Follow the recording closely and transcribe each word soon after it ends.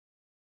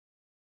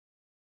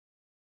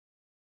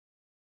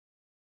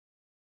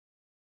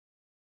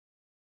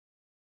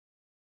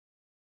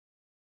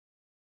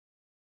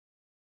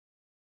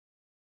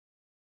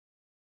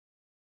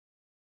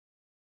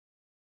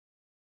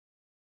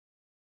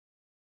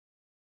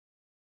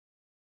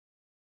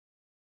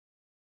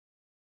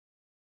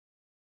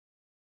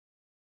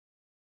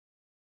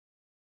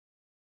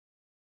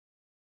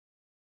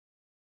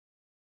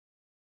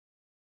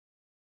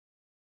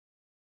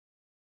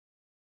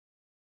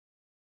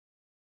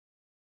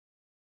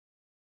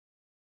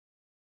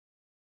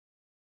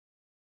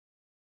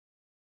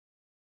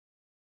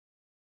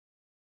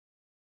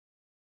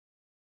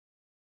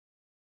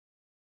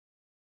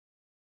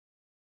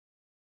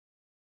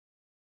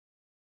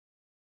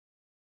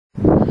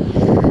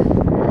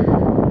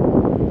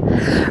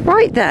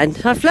Right then,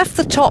 I've left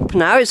the top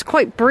now. It's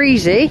quite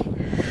breezy.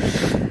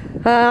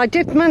 I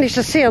did manage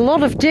to see a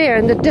lot of deer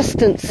in the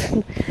distance.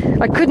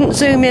 I couldn't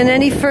zoom in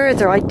any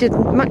further. I did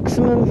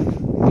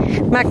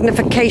maximum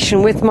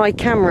magnification with my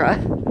camera.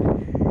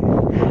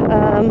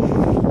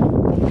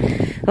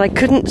 And I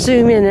couldn't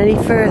zoom in any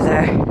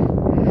further.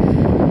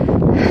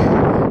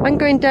 I'm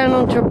going down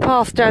onto a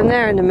path down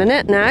there in a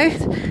minute now.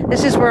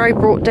 This is where I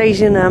brought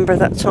Daisy and Amber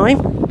that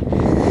time.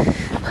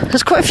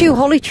 There's quite a few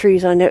holly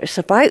trees I noticed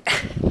about.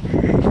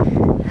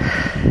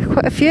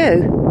 Quite a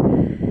few.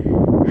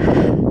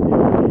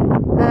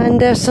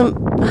 And there's some,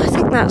 I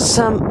think that's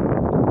some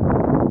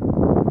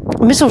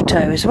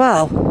mistletoe as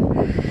well.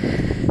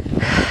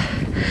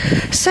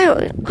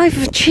 So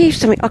I've achieved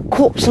something. I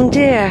caught some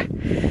deer.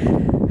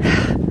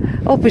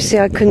 Obviously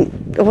I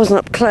wasn't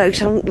up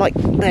close. I'm like,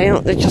 they're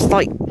just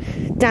like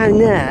down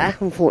there,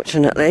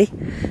 unfortunately.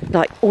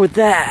 Like, or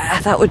there.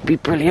 That would be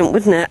brilliant,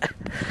 wouldn't it?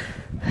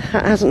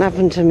 That hasn't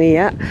happened to me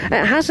yet.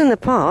 It has in the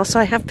past.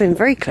 I have been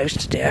very close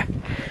to deer.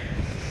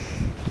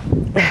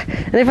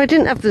 And if I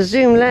didn't have the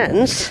zoom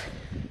lens,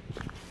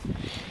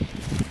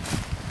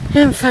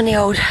 them funny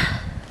old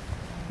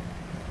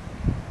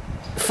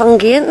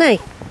fungi, aren't they?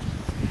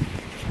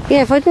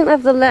 Yeah, if I didn't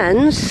have the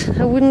lens,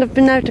 I wouldn't have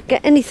been able to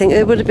get anything.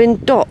 It would have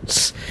been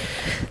dots.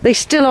 They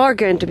still are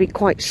going to be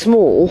quite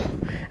small,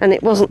 and there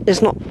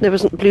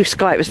wasn't blue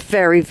sky. It was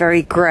very,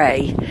 very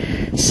grey.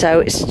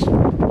 So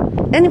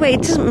anyway,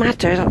 it doesn't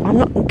matter. I'm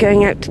not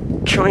going out to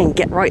try and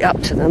get right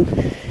up to them.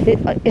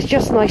 It's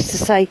just nice to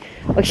say,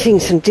 I've seen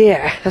some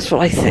deer. That's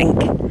what I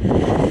think.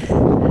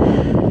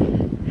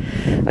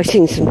 I've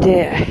seen some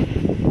deer.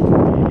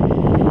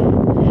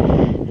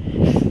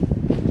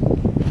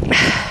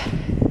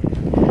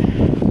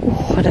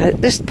 Oh,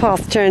 this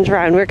path turns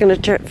around. We're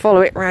going to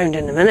follow it round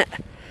in a minute.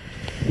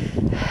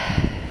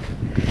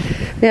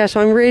 Yeah, so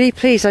I'm really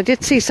pleased. I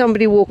did see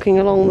somebody walking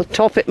along the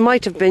top. It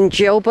might have been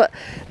Jill, but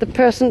the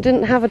person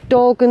didn't have a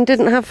dog and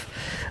didn't have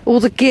all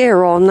the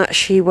gear on that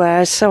she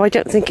wears, so I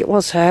don't think it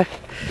was her.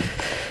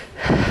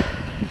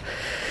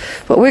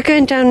 But we're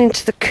going down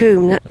into the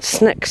combe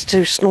that's next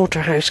to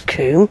Slaughterhouse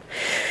Combe.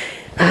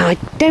 I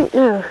don't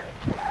know.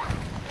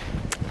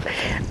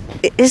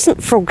 It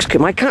isn't Frog's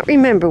Combe. I can't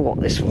remember what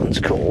this one's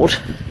called.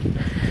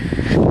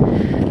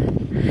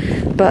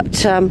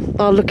 But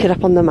I'll look it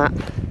up on the map.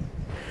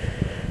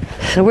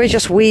 So we're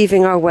just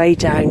weaving our way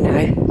down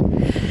now.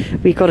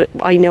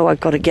 I know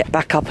I've got to get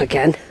back up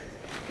again.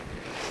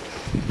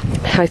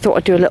 I thought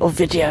I'd do a little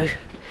bit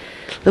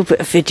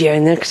of video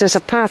in there, because there's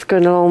a path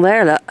going along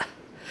there, look.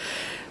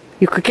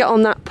 You could get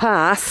on that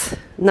path,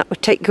 and that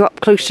would take you up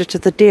closer to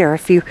the deer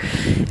if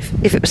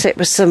it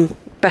was some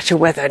better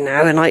weather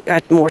now, and I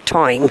had more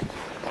time.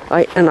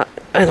 And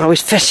I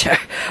was fitter.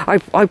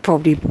 I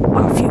probably,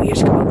 a few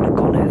years ago, I would have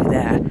gone over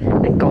there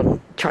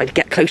and tried to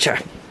get closer.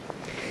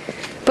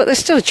 But there's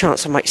still a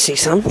chance I might see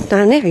some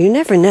down there. You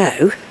never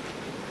know.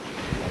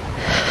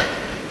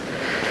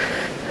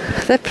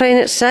 They're playing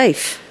it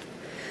safe.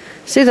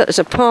 See that there's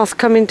a path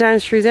coming down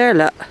through there,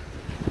 look.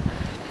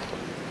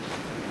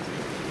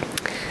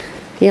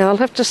 Yeah, I'll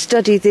have to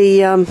study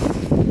the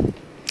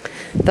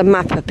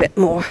map a bit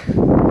more.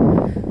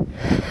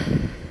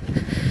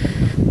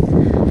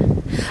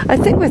 I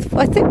think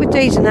with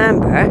Daisy and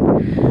Amber,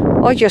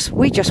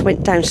 we just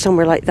went down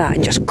somewhere like that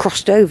and just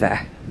crossed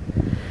over.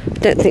 I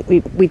don't think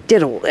we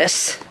did all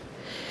this.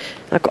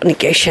 I've got to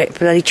negotiate a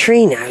bloody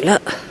tree now,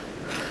 look.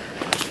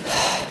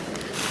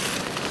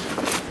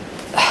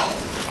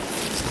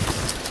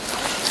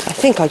 I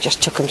think I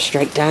just took them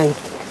straight down.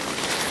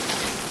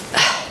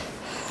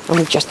 And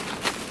we just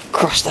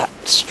crossed that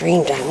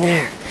stream down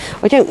there.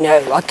 I don't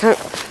know. I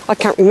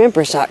can't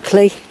remember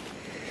exactly.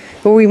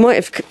 Well, we might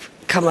have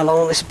come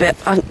along this bit.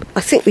 I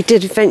think we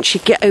did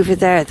eventually get over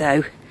there,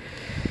 though.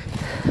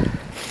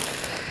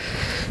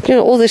 You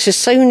know, all this is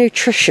so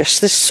nutritious,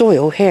 this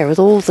soil here, with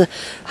all the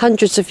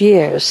hundreds of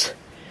years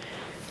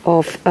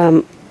of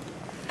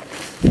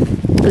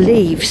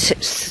leaves.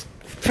 It's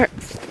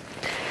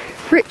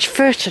rich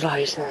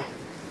fertiliser,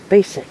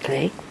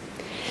 basically.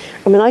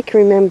 I mean, I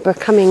can remember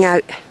coming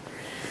out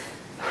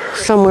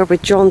somewhere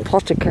with John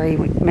Pottinger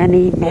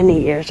many,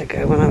 many years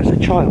ago when I was a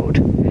child,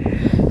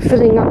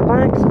 filling up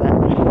bags of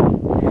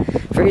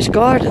it for his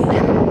garden.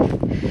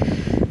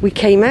 We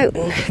came out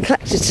and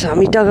collected some.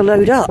 He dug a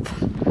load up.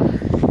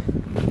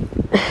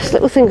 It's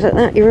little things like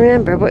that you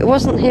remember, but it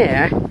wasn't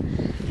here,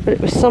 but it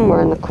was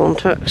somewhere in the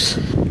Quantocks.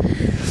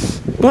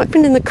 It might have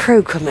been in the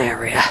Crocombe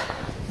area.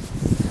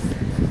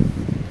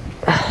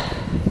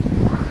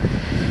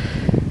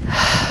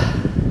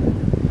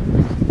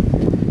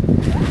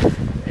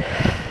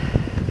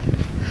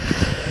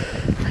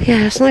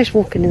 Yeah, it's nice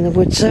walking in the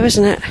woods though,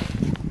 isn't it?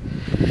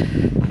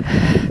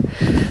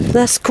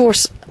 That's, of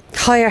course,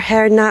 higher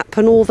hair nap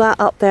and all that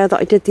up there that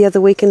I did the other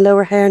week in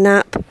lower hair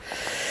nap.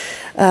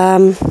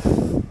 I'm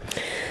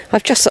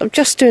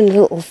just doing a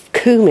little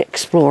combe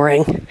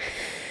exploring,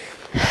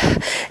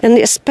 and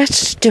it's better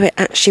to do it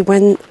actually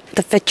when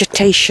the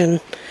vegetation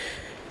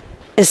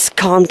is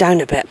calmed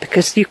down a bit,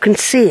 because you can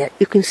see it.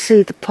 You can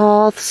see the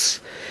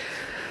paths.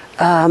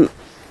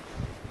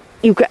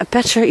 you get a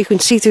better, you can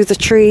see through the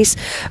trees.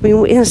 I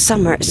mean, in the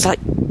summer it's like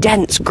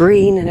dense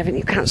green and everything.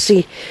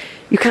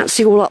 You can't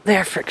see all up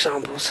there, for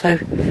example. So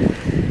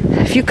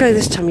if you go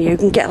this time of year, you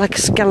can get like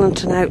a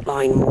skeleton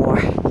outline more.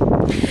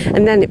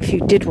 And then if you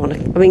did want to,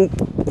 I mean,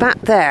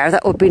 back there,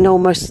 that would be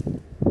almost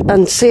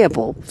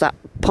unseeable, that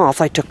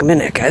path I took a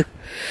minute ago,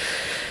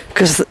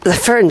 because the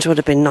ferns would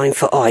have been 9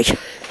 foot high.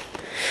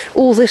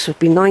 All this would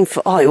be 9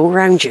 foot high all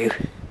round you.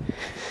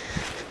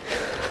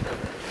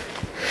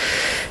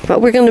 But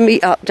we're going to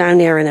meet up down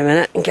here in a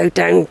minute and go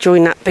down and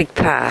join that big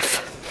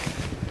path.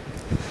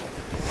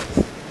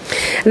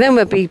 And then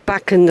we'll be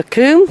back in the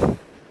combe.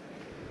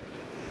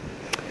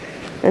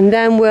 And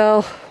then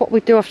what we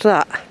do after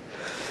that?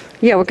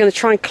 Yeah, we're going to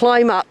try and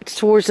climb up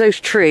towards those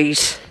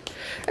trees.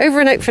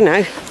 Over and out for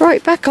now.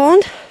 Right, back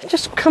on.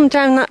 Just come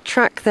down that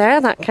track there,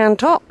 that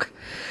Quantock.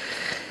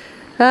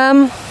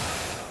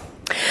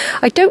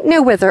 I don't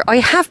know whether I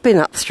have been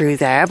up through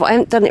there, but I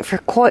haven't done it for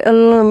quite a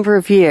number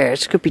of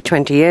years. Could be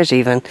 20 years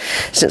even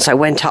since I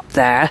went up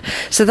there.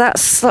 So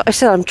that's, like I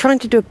said, I'm trying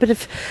to do a bit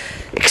of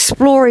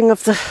exploring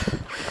of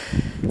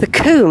the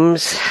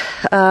combes,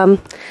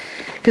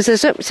 because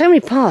there's so many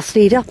paths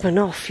lead up and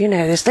off. You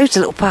know, there's loads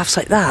of little paths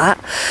like that.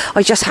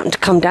 I just happened to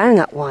come down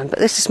that one, but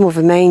this is more of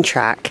a main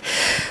track,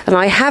 and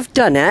I have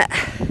done it,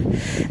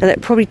 and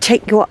it'd probably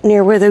take you up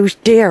near where those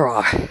deer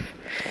are.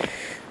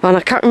 And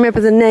I can't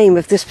remember the name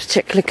of this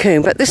particular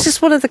combe, but this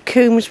is one of the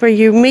combes where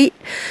you meet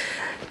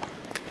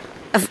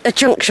a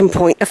junction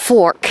point, a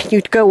fork,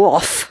 you'd go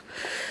off.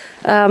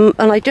 And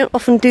I don't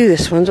often do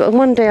this one, but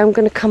one day I'm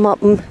going to come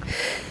up and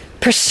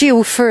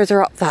pursue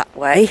further up that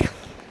way.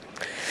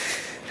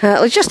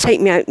 It'll just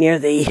take me out near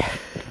the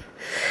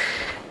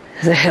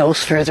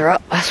hills further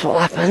up, that's what'll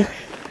happen.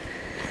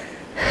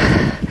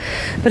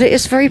 But it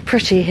is very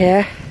pretty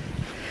here.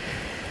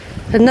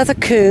 Another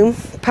combe,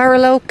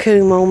 parallel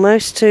combe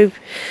almost to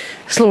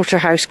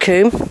Slaughterhouse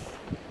combe.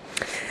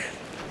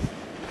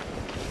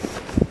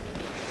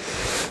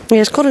 Yeah,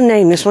 it's got a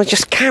name, this one, I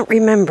just can't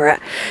remember it.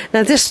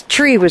 Now this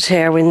tree was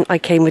here when I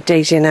came with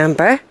Daisy and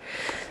Amber.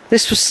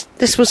 This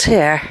was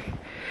here.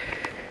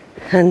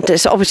 And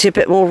it's obviously a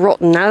bit more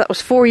rotten now. That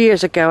was 4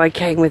 years ago I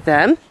came with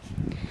them.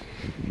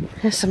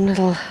 There's some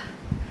little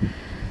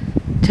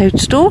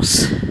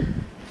toadstools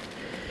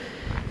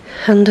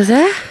under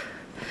there.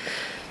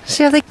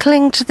 See how they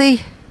cling to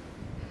the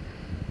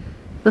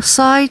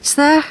sides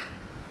there?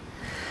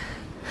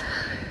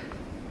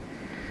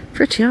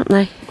 Pretty, aren't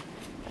they?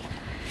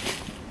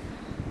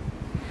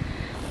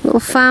 Little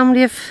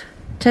family of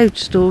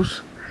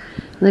toadstools.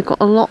 And they've got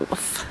a lot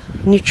of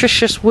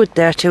nutritious wood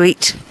there to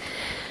eat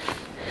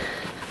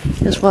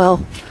as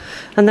well.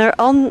 And they're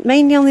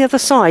mainly on the other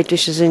side,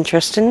 which is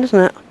interesting, isn't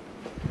it?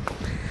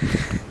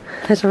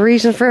 There's a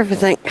reason for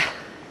everything.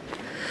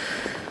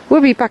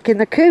 We'll be back in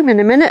the combe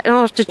in a minute and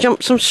I'll have to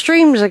jump some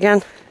streams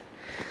again.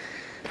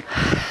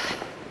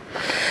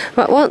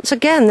 But once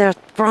again, there are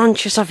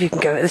branches off. You can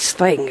go this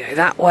way, you can go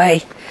that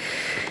way,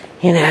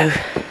 you know.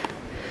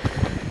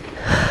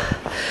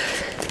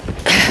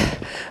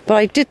 But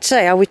I did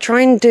say I would try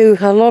and do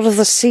a lot of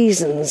the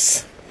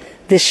seasons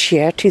this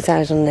year,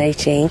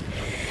 2018.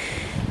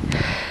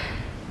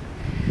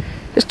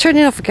 Just turn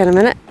it off again a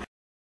minute.